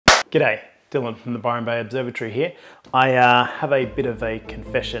G'day, Dylan from the Byron Bay Observatory here. I have a bit of a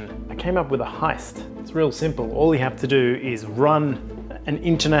confession. I came up with a heist. It's real simple. All you have to do is run an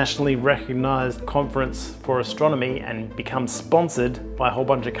internationally recognized conference for astronomy and become sponsored by a whole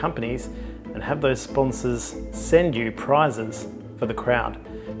bunch of companies and have those sponsors send you prizes for the crowd.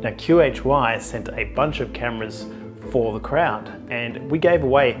 Now QHY sent a bunch of cameras for the crowd and we gave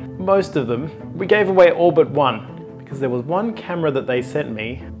away most of them. We gave away all but one because there was one camera that they sent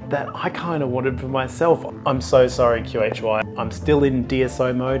me that I kind of wanted for myself. I'm so sorry QHY. I'm still in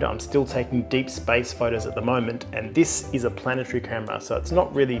DSO mode. I'm still taking deep space photos at the moment and this is a planetary camera, so it's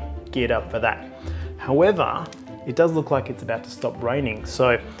not really geared up for that. However, it does look like it's about to stop raining.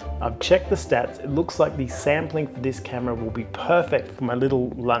 So I've checked the stats. It looks like the sampling for this camera will be perfect for my little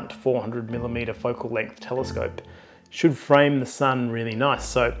Lunt 400mm focal length telescope. Should frame the sun really nice.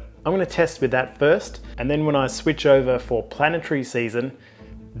 So I'm gonna test with that first. And then when I switch over for planetary season,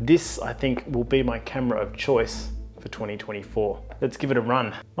 this I think will be my camera of choice for 2024. Let's give it a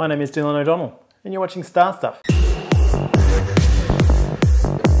run. My name is Dylan O'Donnell and you're watching Star Stuff.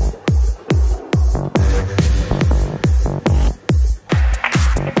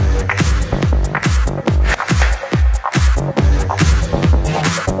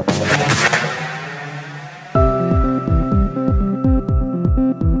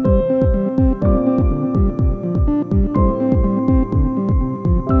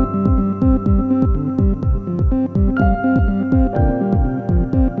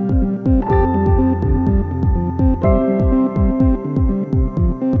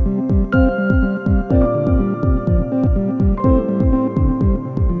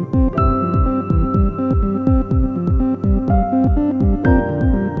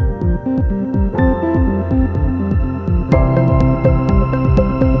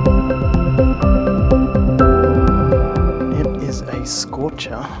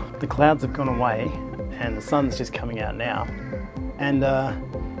 Scorcher. The clouds have gone away and the sun's just coming out now, and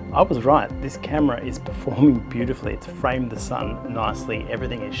I was right, this camera is performing beautifully. It's framed the sun nicely,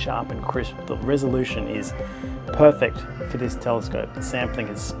 everything is sharp and crisp, the resolution is perfect for this telescope, the sampling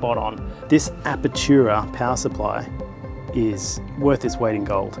is spot on. This Apertura power supply is worth its weight in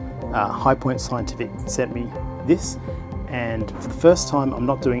gold. High Point Scientific sent me this, and for the first time I'm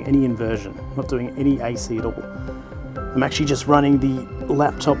not doing any inversion, not doing any AC at all. I'm actually just running the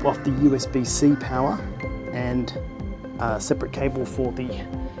laptop off the USB-C power and a separate cable for the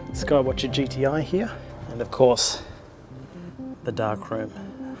Skywatcher GTI here, and of course the dark room.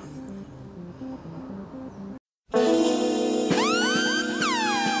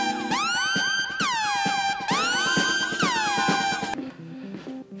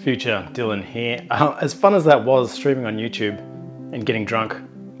 Future Dylan here. As fun as that was streaming on YouTube and getting drunk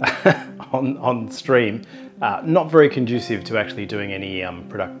on stream, not very conducive to actually doing any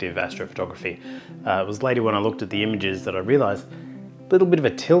productive astrophotography. It was later when I looked at the images that I realized a little bit of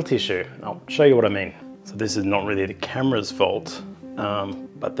a tilt issue. I'll show you what I mean. So this is not really the camera's fault,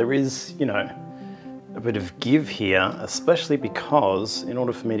 but there is, you know, a bit of give here, especially because in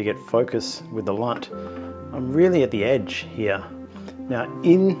order for me to get focus with the Lunt, I'm really at the edge here. Now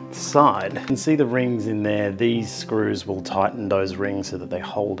inside, you can see the rings in there. These screws will tighten those rings so that they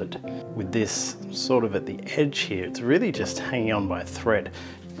hold it. With this sort of at the edge here, it's really just hanging on by a thread.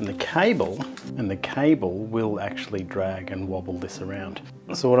 And the cable will actually drag and wobble this around.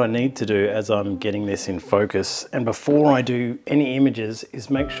 So what I need to do as I'm getting this in focus, and before I do any images, is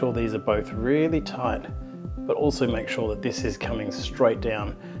make sure these are both really tight, but also make sure that this is coming straight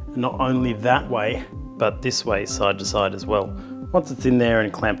down. And not only that way, but this way, side to side as well. Once it's in there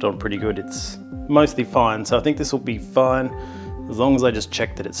and clamped on pretty good, it's mostly fine. So I think this will be fine as long as I just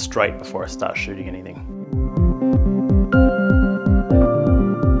check that it's straight before I start shooting anything.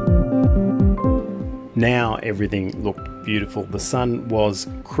 Now everything looked beautiful. The sun was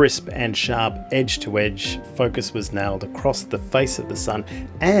crisp and sharp, edge to edge. Focus was nailed across the face of the sun,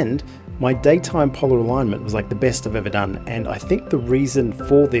 and my daytime polar alignment was like the best I've ever done. And I think the reason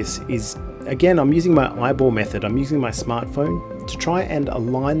for this is, again, I'm using my eyeball method. I'm using my smartphone to try and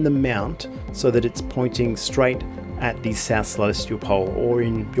align the mount so that it's pointing straight at the South Celestial Pole, or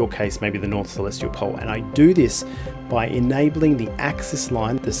in your case, maybe the North Celestial Pole. And I do this by enabling the axis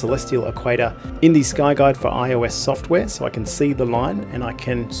line, the celestial equator, in the Sky Guide for iOS software, so I can see the line and I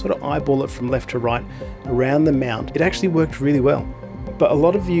can sort of eyeball it from left to right around the mount. It actually worked really well. But a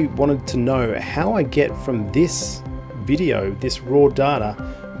lot of you wanted to know how I get from this video, this raw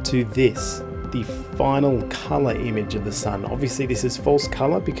data, to this, the final color image of the sun. Obviously this is false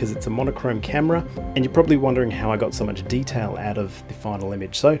color because it's a monochrome camera, and you're probably wondering how I got so much detail out of the final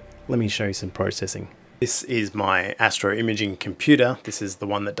image. So let me show you some processing. This is my Astro imaging computer. This is the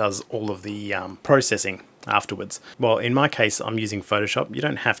one that does all of the processing afterwards. Well, in my case, I'm using Photoshop. You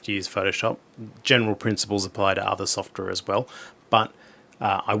don't have to use Photoshop. General principles apply to other software as well, but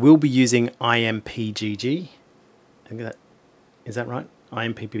I will be using IMPGG. Is that right?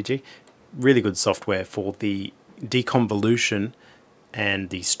 IMPGG. Really good software for the deconvolution and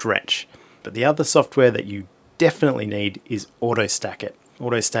the stretch. But the other software that you definitely need is AutoStackit.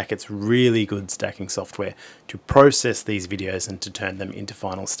 AutoStackit's really good stacking software to process these videos and to turn them into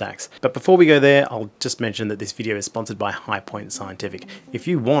final stacks. But before we go there, I'll just mention that this video is sponsored by HighPoint Scientific. If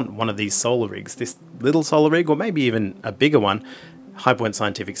you want one of these solar rigs, this little solar rig, or maybe even a bigger one, HighPoint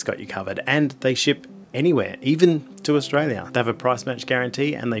Scientific's got you covered, and they ship anywhere, even to Australia. They have a price match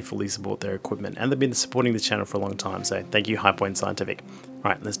guarantee and they fully support their equipment, and they've been supporting this channel for a long time, so thank you, HighPoint Scientific.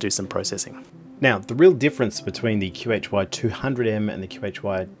 Right, let's do some processing. Now, the real difference between the QHY678M and the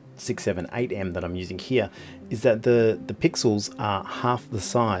QHY678M that I'm using here is that the pixels are half the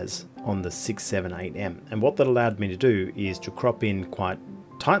size on the 678M. And what that allowed me to do is to crop in quite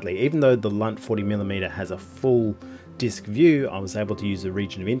tightly. Even though the Lunt 40mm has a full disc view, I was able to use the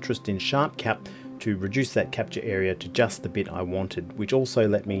region of interest in Sharp Cap to reduce that capture area to just the bit I wanted, which also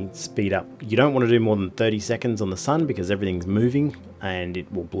let me speed up. You don't want to do more than 30 seconds on the sun because everything's moving and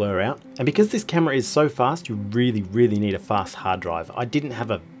it will blur out. And because this camera is so fast, you really need a fast hard drive. I didn't have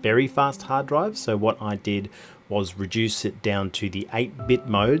a very fast hard drive, so what I did was reduce it down to the 8-bit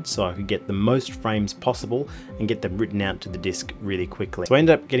mode so I could get the most frames possible and get them written out to the disk really quickly. So I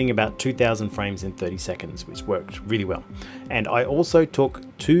ended up getting about 2000 frames in 30 seconds, which worked really well. And I also took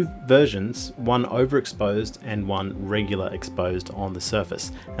two versions, one overexposed and one regular exposed on the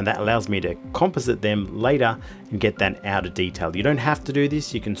surface. And that allows me to composite them later and get that out of detail. You don't have to do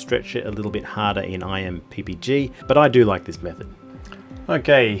this, you can stretch it a little bit harder in IMPPG, but I do like this method.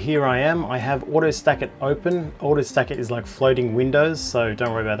 Okay, here I am. I have AutoStackit open. AutoStackit is like floating windows, so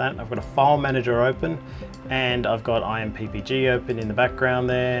don't worry about that. I've got a file manager open, and I've got IMPPG open in the background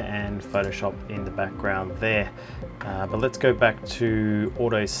there, and Photoshop in the background there. But let's go back to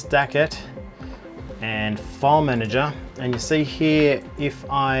AutoStackit and file manager, and you see here, if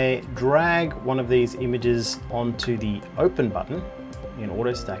I drag one of these images onto the open button in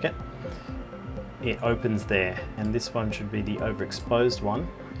AutoStackit, it opens there, and this one should be the overexposed one.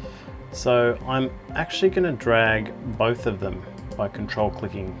 So I'm actually going to drag both of them by control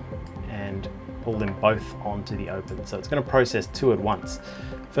clicking and pull them both onto the open. So it's going to process two at once.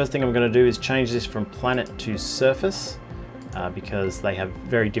 First thing I'm going to do is change this from planet to surface because they have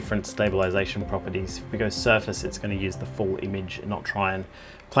very different stabilization properties. If we go surface, it's going to use the full image and not try and...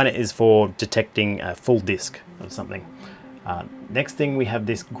 Planet is for detecting a full disk of something. Next thing, we have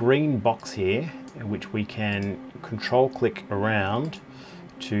this green box here, which we can control click around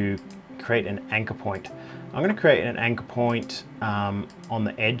to create an anchor point. I'm going to create an anchor point on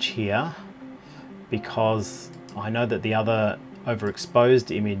the edge here because I know that the other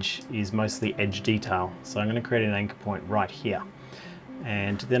overexposed image is mostly edge detail. So I'm going to create an anchor point right here.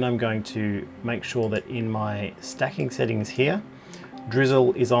 And then I'm going to make sure that in my stacking settings here,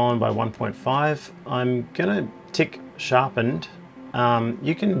 drizzle is on by 1.5. I'm going to tick sharpened.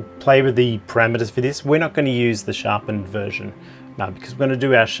 You can play with the parameters for this. We're not going to use the sharpened version because we're going to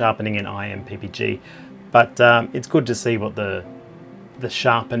do our sharpening in IMPPG, but it's good to see what the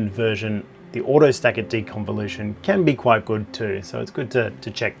sharpened version, the AutoStackit deconvolution, can be quite good too, so it's good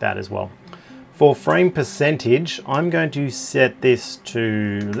to check that as well. For frame percentage, I'm going to set this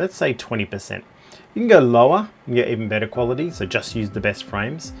to, let's say, 20%. You can go lower and get even better quality, so just use the best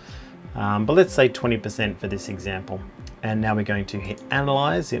frames. But let's say 20% for this example. And now we're going to hit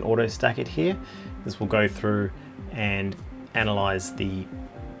Analyze in AutoStackit here. This will go through and analyze the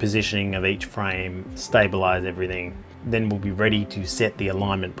positioning of each frame, stabilize everything. Then we'll be ready to set the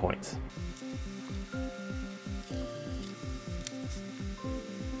alignment points.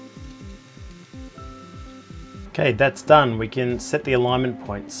 Okay, that's done. We can set the alignment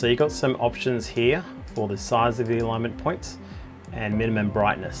points. So you've got some options here for the size of the alignment points and minimum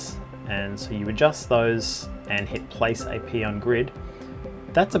brightness. And so you adjust those and hit place AP on grid.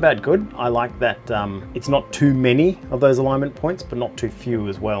 That's about good. I like that it's not too many of those alignment points, but not too few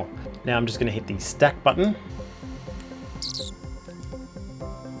as well. Now I'm just going to hit the stack button.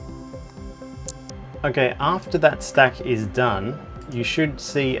 Okay, after that stack is done, you should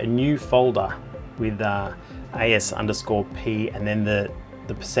see a new folder with AS_P and then the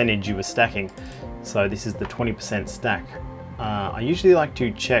percentage you were stacking. So this is the 20% stack. I usually like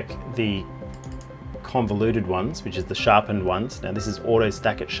to check the convoluted ones, which is the sharpened ones. Now this is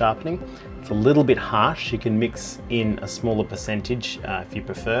AutoStackit sharpening. It's a little bit harsh. You can mix in a smaller percentage if you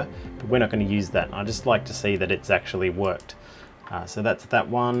prefer, but we're not going to use that. I just like to see that it's actually worked. So that's that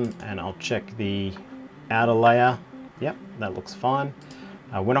one, and I'll check the outer layer. Yep, that looks fine.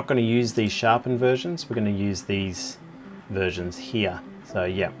 We're not going to use these sharpened versions. We're going to use these versions here. So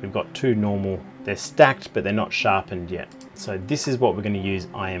yeah, we've got two normal. They're stacked, but they're not sharpened yet. So this is what we're going to use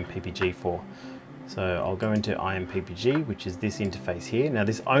IMPPG for. So I'll go into IMPPG, which is this interface here. Now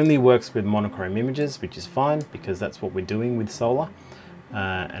this only works with monochrome images, which is fine because that's what we're doing with solar.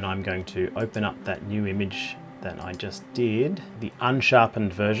 And I'm going to open up that new image that I just did, the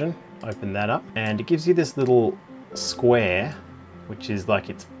unsharpened version. Open that up, and it gives you this little square, which is like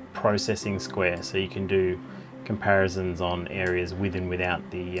its processing square. So you can do comparisons on areas with and without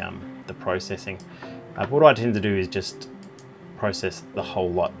the processing. But what I tend to do is just process the whole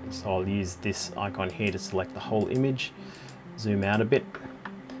lot. So I'll use this icon here to select the whole image, zoom out a bit,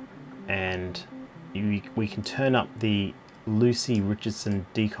 and we can turn up the Lucy-Richardson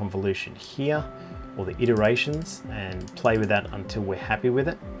deconvolution here, or the iterations, and play with that until we're happy with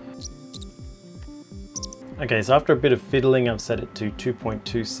it. Okay, so after a bit of fiddling, I've set it to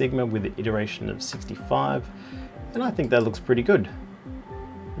 2.2 sigma with the iteration of 65, and I think that looks pretty good.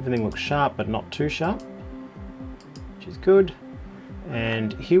 Everything looks sharp, but not too sharp, which is good.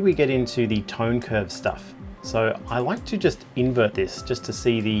 And here we get into the tone curve stuff. So I like to just invert this just to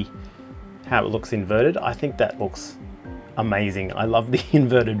see how it looks inverted. I think that looks amazing. I love the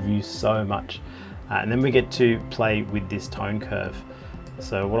inverted view so much. And then we get to play with this tone curve.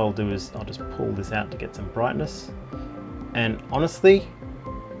 So what I'll do is I'll just pull this out to get some brightness. And honestly,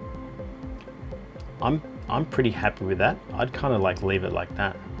 I'm pretty happy with that. I'd kind of like leave it like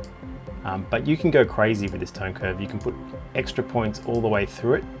that. But you can go crazy with this tone curve. You can put extra points all the way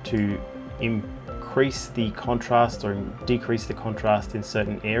through it to increase the contrast or decrease the contrast in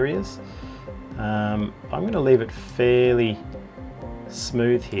certain areas. I'm going to leave it fairly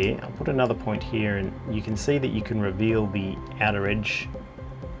smooth here. I'll put another point here, and you can see that you can reveal the outer edge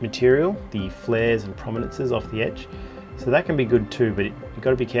material, the flares and prominences off the edge. So that can be good too, but you've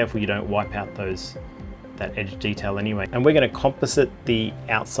got to be careful you don't wipe out that edge detail anyway. And we're going to composite the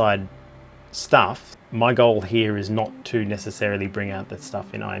outside stuff. My goal here is not to necessarily bring out that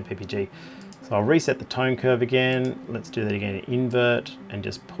stuff in IMPPG. So I'll reset the tone curve again. Let's do that again, invert, and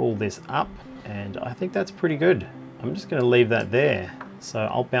just pull this up. And I think that's pretty good. I'm just going to leave that there. So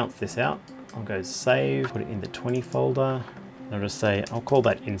I'll bounce this out. I'll go save, put it in the 20 folder. And I'll just say, I'll call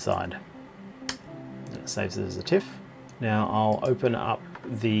that inside. And it saves it as a TIFF. Now I'll open up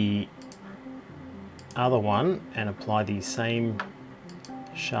the other one and apply the same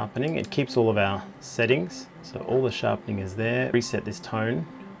sharpening. It keeps all of our settings, so all the sharpening is there. Reset this tone,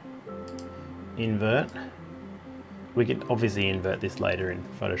 invert. We can obviously invert this later in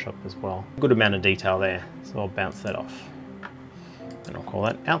Photoshop as well. Good amount of detail there, so I'll bounce that off. And I'll call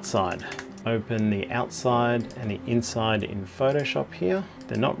that outside. Open the outside and the inside in Photoshop here.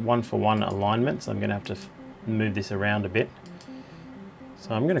 They're not one-for-one alignment, so I'm going to have to move this around a bit.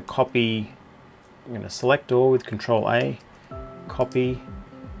 So I'm going to copy, I'm going to select all with Control A, copy,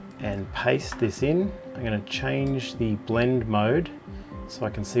 and paste this in. I'm going to change the blend mode so I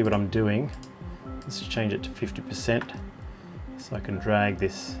can see what I'm doing. Let's just change it to 50% so I can drag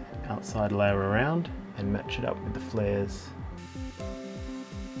this outside layer around and match it up with the flares.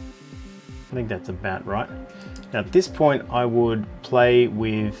 I think that's about right. Now at this point I would play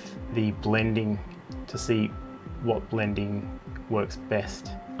with the blending to see what blending works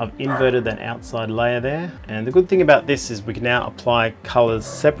best. I've inverted that outside layer there, and the good thing about this is we can now apply colors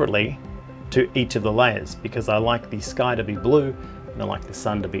separately to each of the layers, because I like the sky to be blue and I like the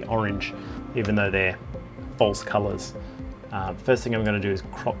sun to be orange, even though they're false colors. First thing I'm going to do is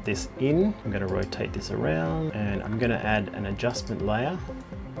crop this in. I'm going to rotate this around, and I'm going to add an adjustment layer.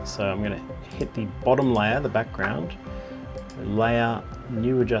 So I'm going to hit the bottom layer, the background, layer,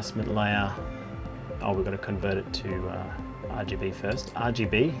 new adjustment layer. Oh, we've got to convert it to RGB first.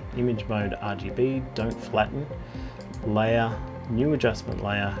 RGB, image mode RGB, don't flatten. Layer, new adjustment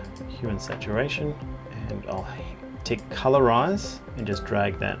layer, hue and saturation, and I'll tick colorize and just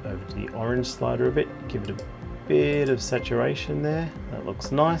drag that over to the orange slider a bit, give it a bit of saturation there. That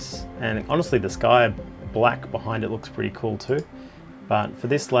looks nice. And honestly, the sky black behind it looks pretty cool too. But for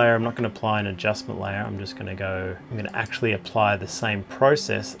this layer, I'm not going to apply an adjustment layer. I'm going to actually apply the same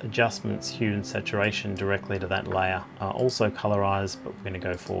process, adjustments, hue and saturation directly to that layer. Also colorize, but we're going to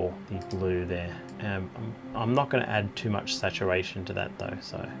go for the blue there. I'm not going to add too much saturation to that though,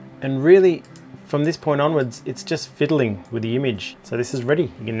 so And really, from this point onwards, it's just fiddling with the image. So this is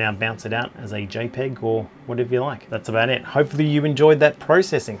ready. You can now bounce it out as a JPEG or whatever you like. That's about it. Hopefully you enjoyed that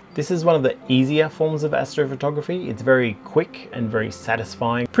processing. This is one of the easier forms of astrophotography. It's very quick and very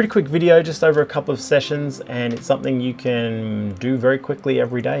satisfying. Pretty quick video, just over a couple of sessions, and it's something you can do very quickly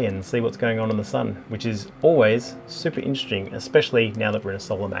every day and see what's going on in the sun, which is always super interesting, especially now that we're in a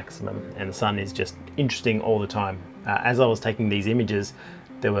solar maximum and the sun is just interesting all the time. As I was taking these images,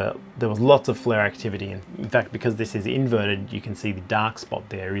 there was lots of flare activity, and in fact, because this is inverted, you can see the dark spot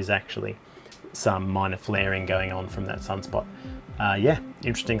there is actually some minor flaring going on from that sunspot. Yeah,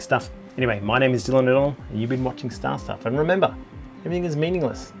 interesting stuff. Anyway, my name is Dylan O'Donnell, and you've been watching Star Stuff. And remember, everything is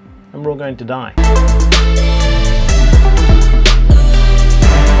meaningless, and we're all going to die.